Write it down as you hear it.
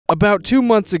About 2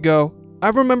 months ago, I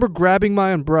remember grabbing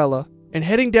my umbrella and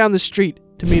heading down the street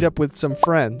to meet up with some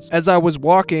friends. As I was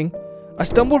walking, I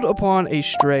stumbled upon a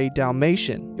stray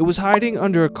Dalmatian. It was hiding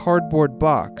under a cardboard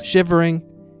box, shivering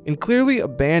and clearly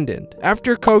abandoned.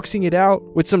 After coaxing it out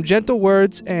with some gentle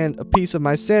words and a piece of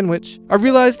my sandwich, I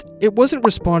realized it wasn't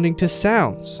responding to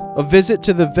sounds. A visit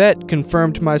to the vet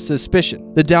confirmed my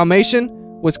suspicion. The Dalmatian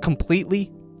was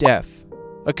completely deaf,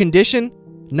 a condition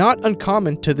not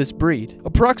uncommon to this breed.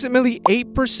 Approximately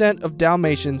 8% of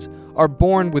Dalmatians are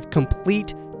born with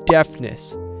complete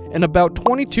deafness, and about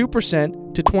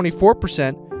 22% to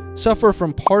 24% suffer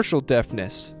from partial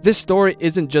deafness. This story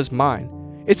isn't just mine.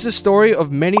 It's the story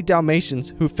of many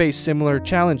Dalmatians who face similar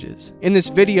challenges. In this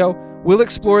video, we'll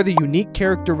explore the unique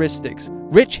characteristics,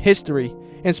 rich history,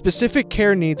 and specific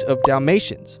care needs of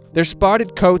Dalmatians. Their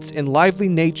spotted coats and lively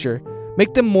nature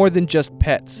make them more than just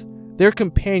pets. They're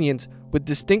companions with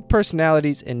distinct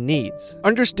personalities and needs.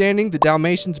 Understanding the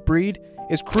Dalmatian's breed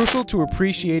is crucial to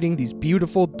appreciating these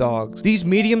beautiful dogs. These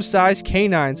medium-sized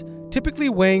canines typically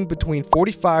weighing between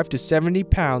 45 to 70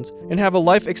 pounds and have a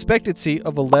life expectancy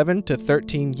of 11 to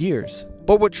 13 years.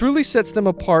 But what truly sets them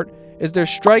apart is their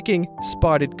striking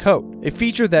spotted coat, a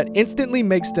feature that instantly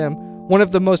makes them one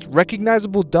of the most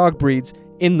recognizable dog breeds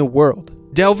in the world.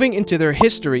 Delving into their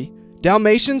history,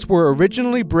 Dalmatians were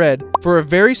originally bred for a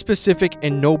very specific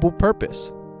and noble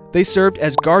purpose. They served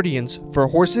as guardians for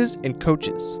horses and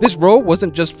coaches. This role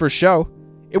wasn't just for show.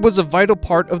 It was a vital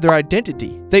part of their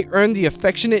identity. They earned the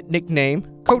affectionate nickname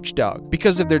Coach Dog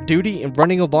because of their duty in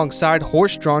running alongside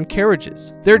horse-drawn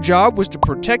carriages. Their job was to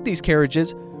protect these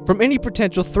carriages from any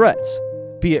potential threats,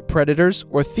 be it predators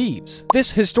or thieves. This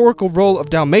historical role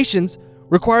of Dalmatians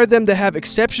required them to have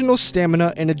exceptional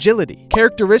stamina and agility,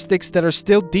 characteristics that are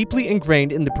still deeply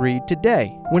ingrained in the breed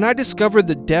today. When I discovered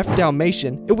the deaf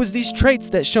Dalmatian, it was these traits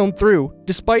that shone through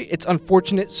despite its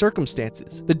unfortunate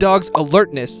circumstances. The dog's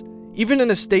alertness, even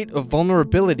in a state of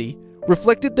vulnerability,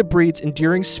 reflected the breed's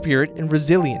enduring spirit and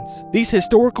resilience. These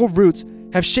historical roots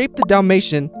have shaped the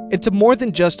Dalmatian into more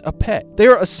than just a pet. They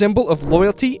are a symbol of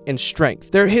loyalty and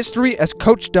strength. Their history as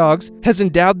coach dogs has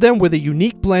endowed them with a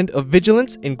unique blend of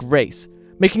vigilance and grace,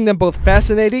 making them both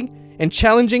fascinating and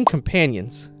challenging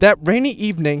companions. That rainy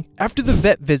evening, after the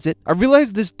vet visit, I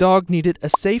realized this dog needed a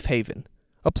safe haven,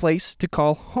 a place to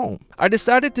call home. I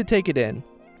decided to take it in,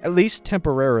 at least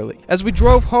temporarily. As we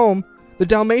drove home, the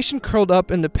Dalmatian curled up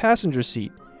in the passenger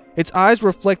seat, its eyes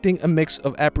reflecting a mix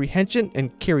of apprehension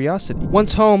and curiosity.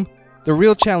 Once home, the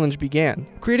real challenge began.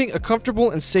 Creating a comfortable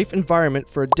and safe environment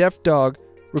for a deaf dog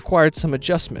required some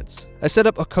adjustments. I set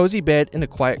up a cozy bed in a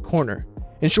quiet corner,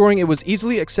 ensuring it was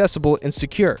easily accessible and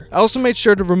secure. I also made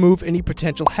sure to remove any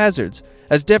potential hazards,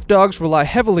 as deaf dogs rely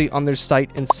heavily on their sight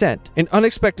and scent, and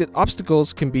unexpected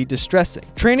obstacles can be distressing.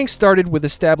 Training started with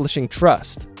establishing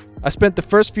trust. I spent the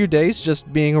first few days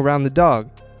just being around the dog,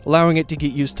 allowing it to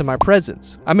get used to my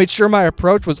presence. I made sure my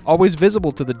approach was always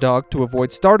visible to the dog to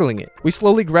avoid startling it. We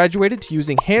slowly graduated to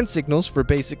using hand signals for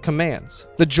basic commands.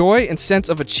 The joy and sense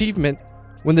of achievement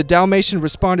when the Dalmatian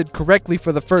responded correctly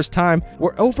for the first time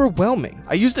were overwhelming.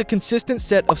 I used a consistent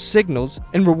set of signals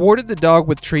and rewarded the dog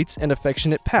with treats and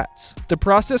affectionate pats. The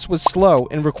process was slow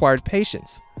and required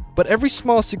patience, but every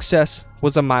small success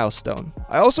was a milestone.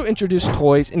 I also introduced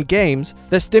toys and games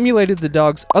that stimulated the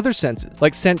dog's other senses,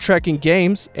 like scent tracking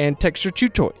games and texture chew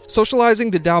toys. Socializing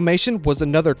the Dalmatian was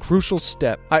another crucial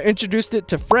step. I introduced it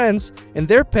to friends and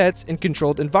their pets in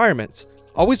controlled environments,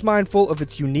 always mindful of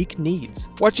its unique needs.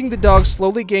 Watching the dog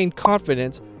slowly gain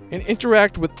confidence and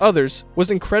interact with others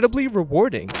was incredibly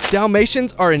rewarding.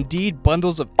 Dalmatians are indeed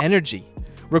bundles of energy,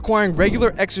 requiring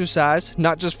regular exercise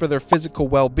not just for their physical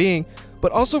well-being,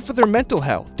 but also for their mental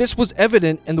health. This was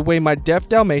evident in the way my deaf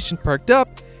Dalmatian perked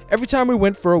up every time we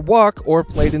went for a walk or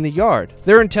played in the yard.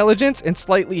 Their intelligence and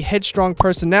slightly headstrong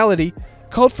personality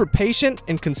called for patient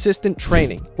and consistent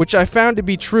training, which I found to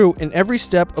be true in every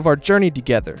step of our journey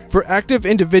together. For active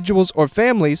individuals or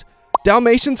families,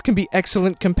 Dalmatians can be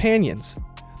excellent companions.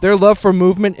 Their love for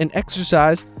movement and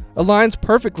exercise aligns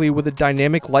perfectly with a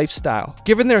dynamic lifestyle.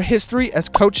 Given their history as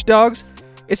coach dogs,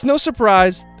 it's no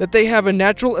surprise that they have a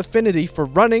natural affinity for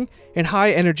running and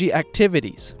high-energy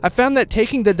activities. I found that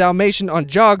taking the Dalmatian on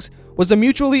jogs was a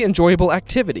mutually enjoyable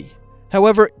activity.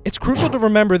 However, it's crucial to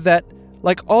remember that,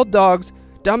 like all dogs,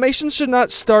 Dalmatians should not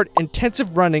start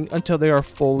intensive running until they are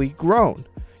fully grown,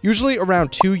 usually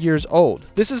around 2 years old.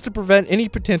 This is to prevent any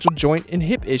potential joint and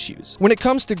hip issues. When it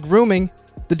comes to grooming,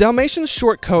 the Dalmatian's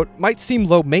short coat might seem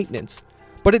low maintenance,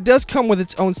 but it does come with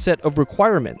its own set of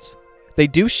requirements. They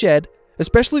do shed,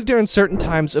 especially during certain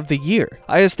times of the year.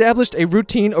 I established a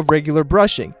routine of regular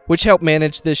brushing, which helped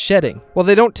manage this shedding. While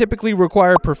they don't typically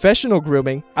require professional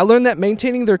grooming, I learned that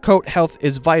maintaining their coat health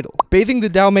is vital. Bathing the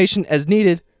Dalmatian as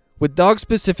needed with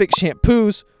dog-specific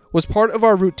shampoos was part of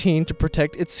our routine to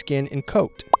protect its skin and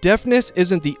coat. Deafness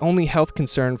isn't the only health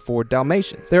concern for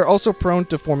Dalmatians. They're also prone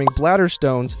to forming bladder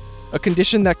stones, a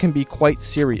condition that can be quite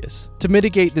serious. To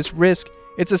mitigate this risk,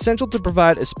 it's essential to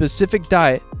provide a specific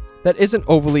diet that isn't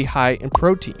overly high in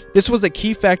protein. This was a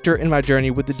key factor in my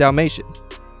journey with the Dalmatian.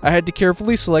 I had to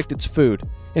carefully select its food,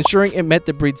 ensuring it met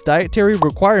the breed's dietary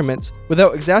requirements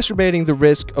without exacerbating the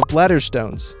risk of bladder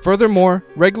stones. Furthermore,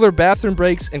 regular bathroom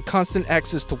breaks and constant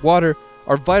access to water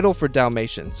are vital for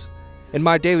Dalmatians. In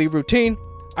my daily routine,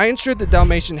 I ensured the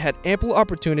Dalmatian had ample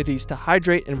opportunities to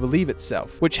hydrate and relieve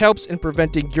itself, which helps in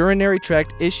preventing urinary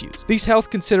tract issues. These health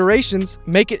considerations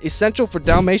make it essential for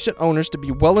Dalmatian owners to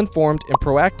be well-informed and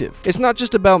proactive. It's not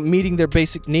just about meeting their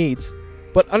basic needs,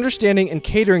 but understanding and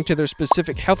catering to their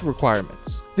specific health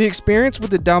requirements. The experience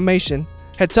with the Dalmatian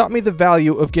had taught me the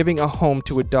value of giving a home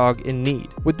to a dog in need.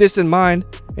 With this in mind,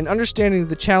 and understanding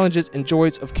the challenges and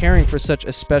joys of caring for such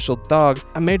a special dog,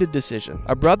 I made a decision.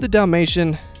 I brought the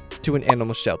Dalmatian to an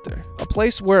animal shelter, a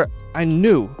place where I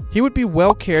knew he would be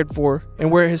well cared for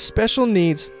and where his special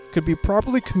needs could be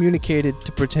properly communicated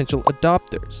to potential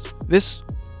adopters. This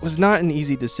was not an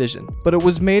easy decision, but it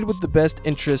was made with the best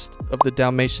interest of the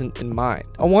Dalmatian in mind.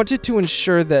 I wanted to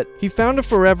ensure that he found a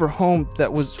forever home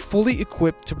that was fully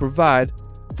equipped to provide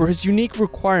for his unique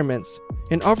requirements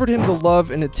and offered him the love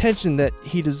and attention that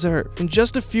he deserved. In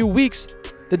just a few weeks,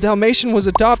 the Dalmatian was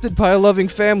adopted by a loving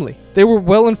family. They were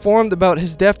well informed about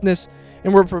his deafness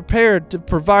and were prepared to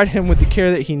provide him with the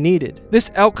care that he needed. This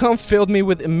outcome filled me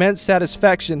with immense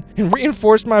satisfaction and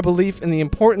reinforced my belief in the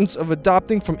importance of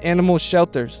adopting from animal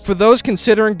shelters. For those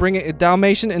considering bringing a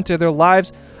Dalmatian into their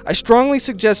lives, I strongly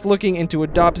suggest looking into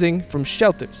adopting from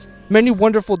shelters. Many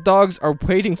wonderful dogs are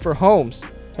waiting for homes,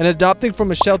 and adopting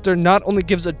from a shelter not only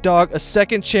gives a dog a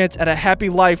second chance at a happy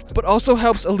life, but also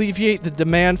helps alleviate the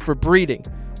demand for breeding,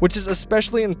 which is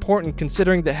especially important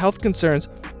considering the health concerns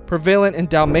prevalent in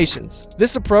Dalmatians.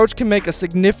 This approach can make a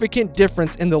significant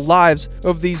difference in the lives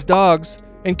of these dogs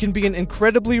and can be an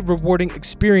incredibly rewarding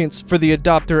experience for the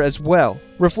adopter as well.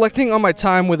 Reflecting on my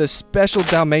time with a special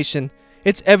Dalmatian,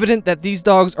 it's evident that these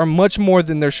dogs are much more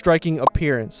than their striking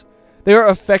appearance. They are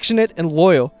affectionate and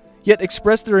loyal, yet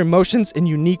express their emotions in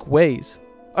unique ways.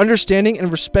 Understanding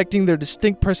and respecting their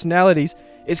distinct personalities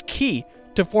is key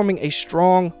to forming a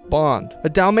strong bond. A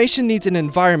Dalmatian needs an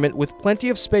environment with plenty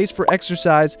of space for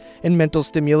exercise and mental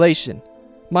stimulation.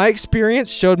 My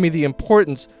experience showed me the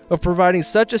importance of providing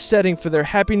such a setting for their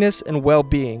happiness and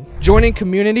well-being. Joining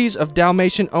communities of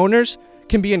Dalmatian owners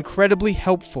can be incredibly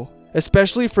helpful,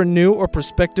 especially for new or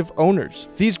prospective owners.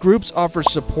 These groups offer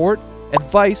support,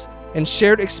 advice, and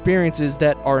shared experiences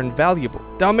that are invaluable.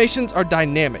 Dalmatians are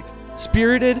dynamic,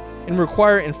 spirited, and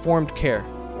require informed care.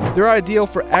 They're ideal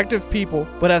for active people,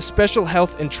 but have special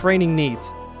health and training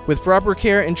needs. With proper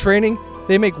care and training,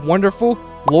 they make wonderful,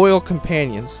 loyal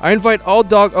companions. I invite all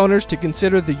dog owners to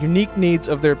consider the unique needs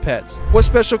of their pets. What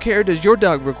special care does your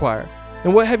dog require?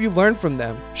 And what have you learned from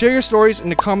them? Share your stories in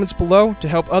the comments below to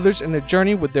help others in their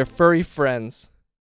journey with their furry friends.